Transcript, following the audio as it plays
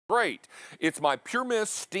Great. It's my MyPurMist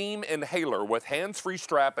Steam Inhaler with hands-free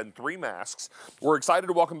strap and 3 masks. We're excited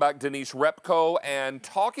to welcome back Denise Repko and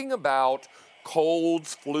talking about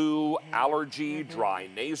colds, flu, allergy, dry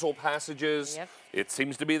nasal passages. Yep. It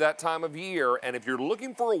seems to be that time of year, and if you're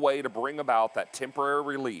looking for a way to bring about that temporary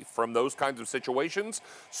relief from those kinds of situations,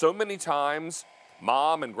 so many times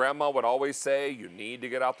Mom and Grandma would always say, you need to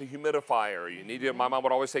get out the humidifier. You need to, my mom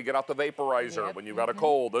would always say, get out the vaporizer when you've got a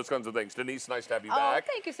cold, those kinds of things. Denise, nice to have you back.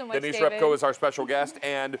 Thank you so much, Denise David. Repko is our special guest,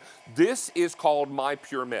 and this is called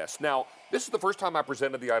MyPurMist. Now, this is the first time I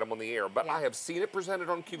presented the item on the air, but I have seen it presented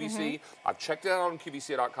on QVC. I've checked it out on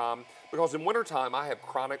QVC.com because in wintertime, I have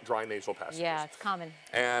chronic dry nasal passages. Yeah, it's common.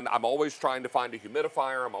 And I'm always trying to find a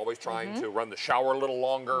humidifier. I'm always trying to run the shower a little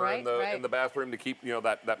longer in the bathroom to keep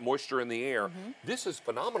that moisture in the air. This is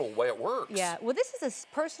phenomenal the way it works. Yeah, well, this is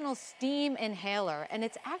a personal steam inhaler, and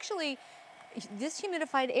it's actually, this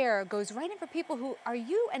humidified air goes right in for people who, are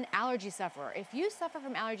you an allergy sufferer? If you suffer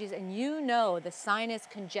from allergies and you know the sinus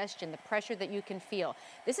congestion, the pressure that you can feel,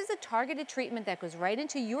 this is a targeted treatment that goes right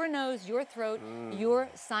into your nose, your throat, your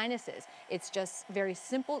sinuses. It's just very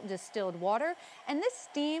simple distilled water. And this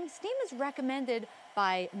steam is recommended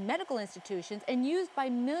by medical institutions and used by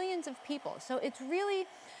millions of people. So it's really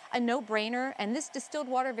a no-brainer, and this distilled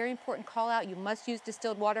water, very important call out, you must use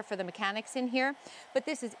distilled water for the mechanics in here, but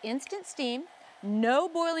this is instant steam, no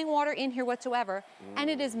boiling water in here whatsoever, and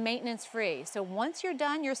it is maintenance free. So once you're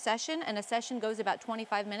done your session, and a session goes about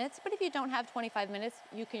 25 minutes, but if you don't have 25 minutes,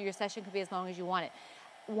 your session can be as long as you want it.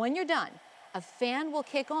 When you're done, a fan will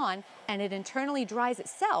kick on and it internally dries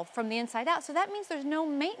itself from the inside out. So that means there's no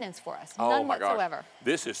maintenance for us, none whatsoever. Gosh.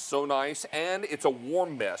 This is so nice, and it's a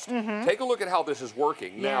warm mist. Take a look at how this is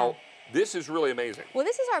working. Now, this is really amazing. Well,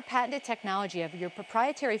 this is our patented technology of your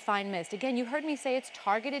proprietary fine mist. Again, you heard me say it's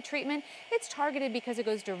targeted treatment. It's targeted because it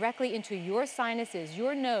goes directly into your sinuses,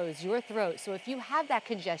 your nose, your throat. So if you have that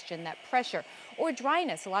congestion, that pressure, or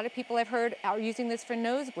dryness, a lot of people I've heard are using this for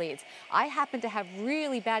nosebleeds. I happen to have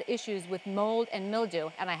really bad issues with mold and mildew,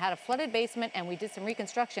 and I had a flooded basement and we did some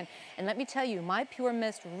reconstruction. And let me tell you,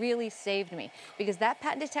 MyPurMist really saved me because that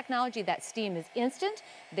patented technology, that steam is instant.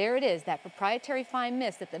 There it is, that proprietary fine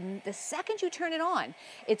mist that the second you turn it on,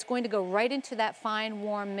 it's going to go right into that fine,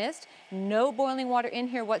 warm mist. No boiling water in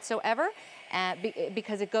here whatsoever.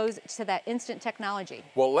 Because it goes to that instant technology.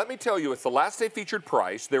 Well, let me tell you, it's the last day featured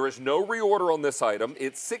price. There is no reorder on this item.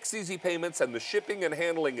 It's 6 easy payments, and the shipping and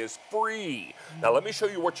handling is free. Now, let me show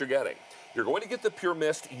you what you're getting. You're going to get the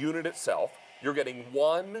MyPurMist unit itself. You're getting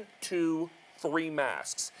 1, 2, 3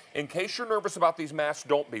 masks. In case you're nervous about these masks,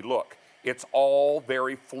 don't be. Look. It's all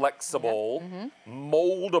very flexible,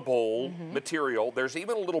 moldable material. There's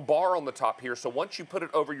even a little bar on the top here, so once you put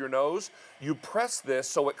it over your nose, you press this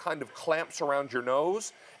so it kind of clamps around your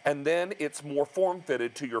nose, and then it's more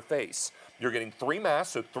form-fitted to your face. You're getting 3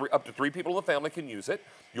 masks, so up to 3 people in the family can use it.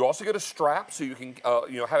 You also get a strap so you can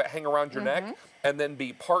have it hang around your neck and then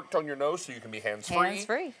be parked on your nose so you can be hands-free.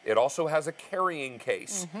 Hands-free. It also has a carrying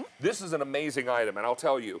case. This is an amazing item, and I'll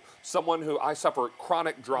tell you, someone who, I suffer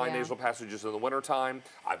chronic dry nasal passages in the wintertime.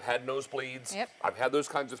 I've had nosebleeds. I've had those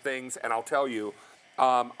kinds of things, and I'll tell you,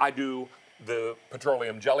 I do the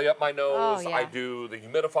petroleum jelly up my nose, I do the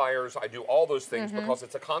humidifiers, I do all those things because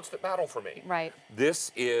it's a constant battle for me. Right.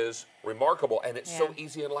 This is remarkable, and it's so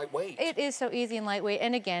easy and lightweight. It is so easy and lightweight,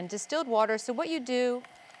 and again, distilled water. So what you do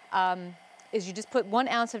is you just put 1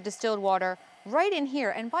 ounce of distilled water right in here.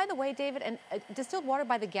 And by the way, David, and distilled water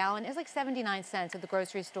by the gallon is like 79 cents at the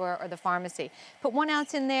grocery store or the pharmacy. Put 1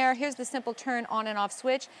 ounce in there. Here's the simple turn on and off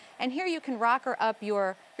switch, and here you can rocker up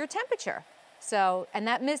your temperature. So, and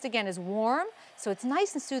that mist again is warm, so it's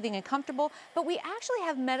nice and soothing and comfortable, but we actually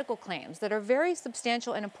have medical claims that are very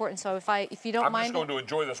substantial and important. So if you don't mind. I'm just going to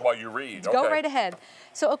enjoy this while you read. Go right ahead.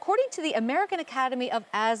 So according to the American Academy of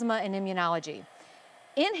Asthma and Immunology,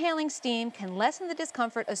 inhaling steam can lessen the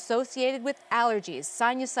discomfort associated with allergies,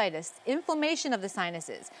 sinusitis, inflammation of the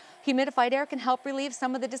sinuses. Humidified air can help relieve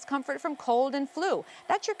some of the discomfort from cold and flu.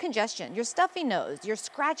 That's your congestion, your stuffy nose, your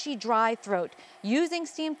scratchy, dry throat. Using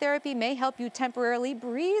steam therapy may help you temporarily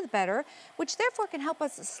breathe better, which therefore can help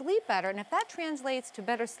us sleep better. And if that translates to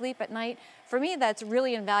better sleep at night, for me, that's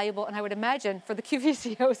really invaluable. And I would imagine for the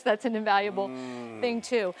QVC host, that's an invaluable thing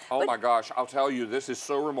too. Oh my gosh, I'll tell you, this is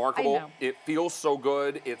so remarkable. I know. It feels so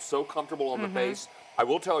good. It's so comfortable on the face. I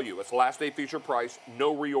will tell you, it's the last day feature price,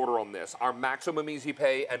 no reorder on this. Our maximum easy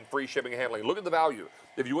pay and free shipping and handling. Look at the value.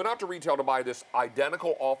 If you went out to retail to buy this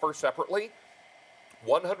identical offer separately,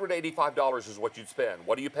 $185 is what you'd spend.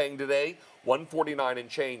 What are you paying today? $149 and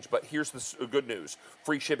change. But here's the good news.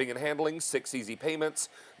 Free shipping and handling, 6 easy payments.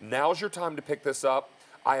 Now's your time to pick this up.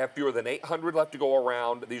 I have fewer than 800 left to go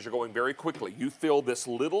around. These are going very quickly. You fill this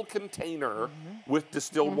little container with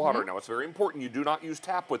distilled water. Now, it's very important you do not use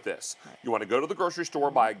tap with this. You want to go to the grocery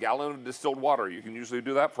store, buy a gallon of distilled water. You can usually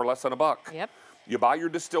do that for less than $1. Yep. You buy your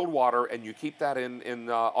distilled water and you keep that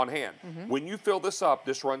on hand. When you fill this up,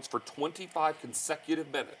 this runs for 25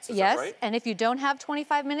 consecutive minutes. Is that right? And if you don't have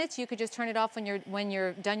 25 minutes, you could just turn it off when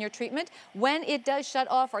you're done your treatment. When it does shut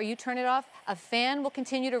off or you turn it off, a fan will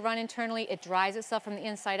continue to run internally. It dries itself from the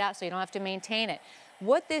inside out, so you don't have to maintain it.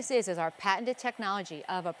 What this is our patented technology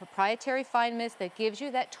of a proprietary fine mist that gives you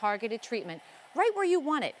that targeted treatment right where you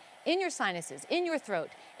want it. In your sinuses, in your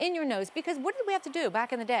throat, in your nose. Because what did we have to do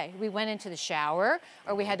back in the day? We went into the shower,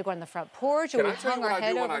 or we had to go on the front porch, or we hung our head over. Can I tell you what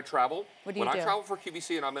I do when I travel? What do you do? When I travel for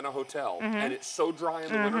QVC and I'm in a hotel, and it's so dry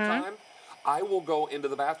in the wintertime, I will go into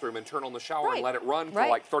the bathroom and turn on the shower and let it run for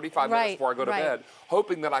like 35 minutes before I go to bed,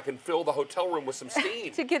 hoping that I can fill the hotel room with some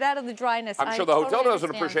steam. To get out of the dryness. I'm sure the hotel doesn't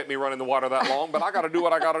appreciate me running the water that long, but I got to do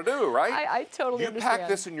what I got to do, right? I totally understand. You pack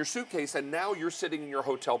this in your suitcase, and now you're sitting in your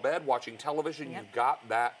hotel bed watching television. You've got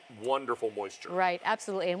that wonderful moisture. Right,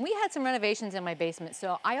 absolutely. And we had some renovations in my basement,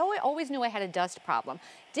 so I always knew I had a dust problem.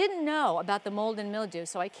 Didn't know about the mold and mildew,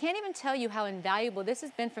 so I can't even tell you how invaluable this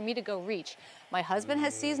has been for me to go reach. My husband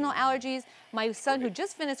has seasonal allergies. My son, who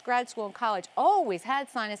just finished grad school and college, always had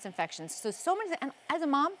sinus infections. So many, and as a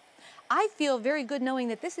mom, I feel very good knowing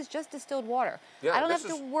that this is just distilled water. Yeah, I don't have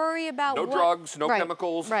to worry about no drugs, no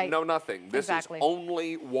chemicals, no nothing. This is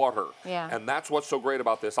only water. Yeah. And that's what's so great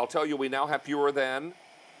about this. I'll tell you, we now have fewer than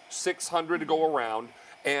 600 to go around.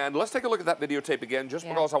 And let's take a look at that videotape again, just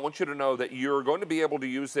because I want you to know that you're going to be able to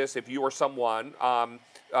use this if you are someone,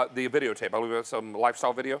 the videotape, I believe it's some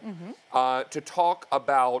lifestyle video, to talk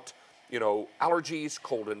about, you know, allergies,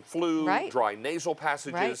 cold and flu, dry nasal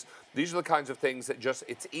passages. These are the kinds of things that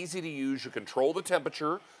it's easy to use. You control the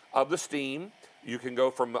temperature of the steam. You can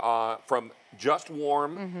go from just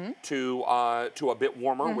warm to a bit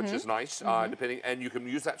warmer, which is nice, depending. And you can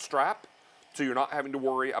use that strap, so you're not having to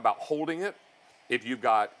worry about holding it. If you've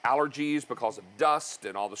got allergies because of dust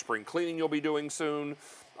and all the spring cleaning you'll be doing soon,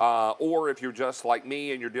 or if you're just like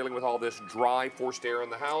me and you're dealing with all this dry forced air in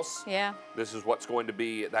the house, this is what's going to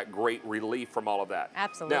be that great relief from all of that.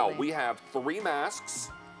 Absolutely. Now, we have 3 masks,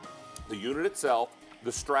 the unit itself,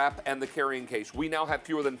 the strap, and the carrying case. We now have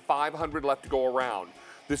fewer than 500 left to go around.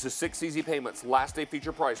 This is 6 easy payments, last day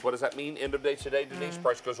feature price. What does that mean? End of day today, Denise.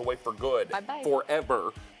 Price goes away for good. Bye-bye.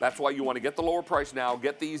 Forever. That's why you want to get the lower price now,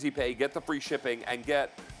 get the easy pay, get the free shipping, and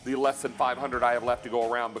get the less than 500 I have left to go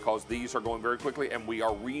around, because these are going very quickly, and we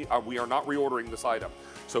are not reordering this item.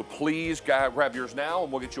 So please grab yours now,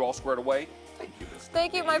 and we'll get you all squared away. Thank you, Miss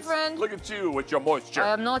Thank you, my friend. Look at you with your moisture.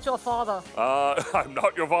 I am not your father. I'm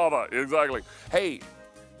not your father. Exactly. Hey,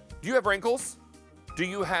 do you have wrinkles? Do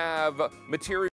you have material?